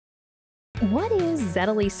What is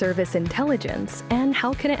Zetaly Service Intelligence and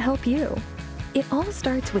how can it help you? It all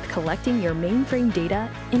starts with collecting your mainframe data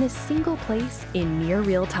in a single place in near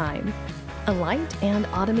real time, a light and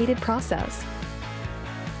automated process.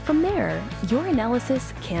 From there, your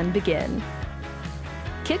analysis can begin.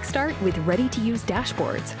 Kickstart with ready-to-use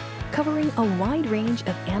dashboards, covering a wide range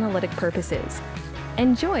of analytic purposes.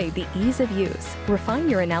 Enjoy the ease of use, refine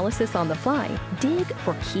your analysis on the fly, dig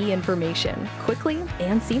for key information quickly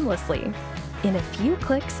and seamlessly. In a few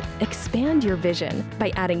clicks, expand your vision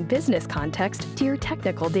by adding business context to your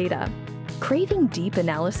technical data. Craving deep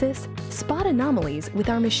analysis? Spot anomalies with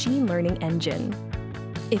our machine learning engine.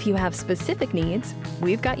 If you have specific needs,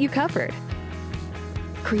 we've got you covered.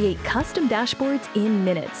 Create custom dashboards in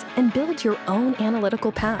minutes and build your own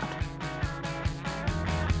analytical path.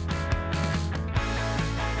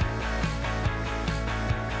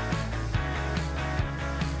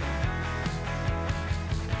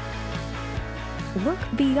 Look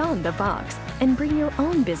beyond the box and bring your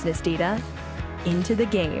own business data into the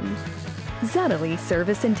game. Zetaly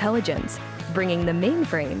Service Intelligence, bringing the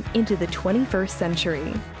mainframe into the 21st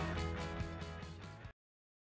century.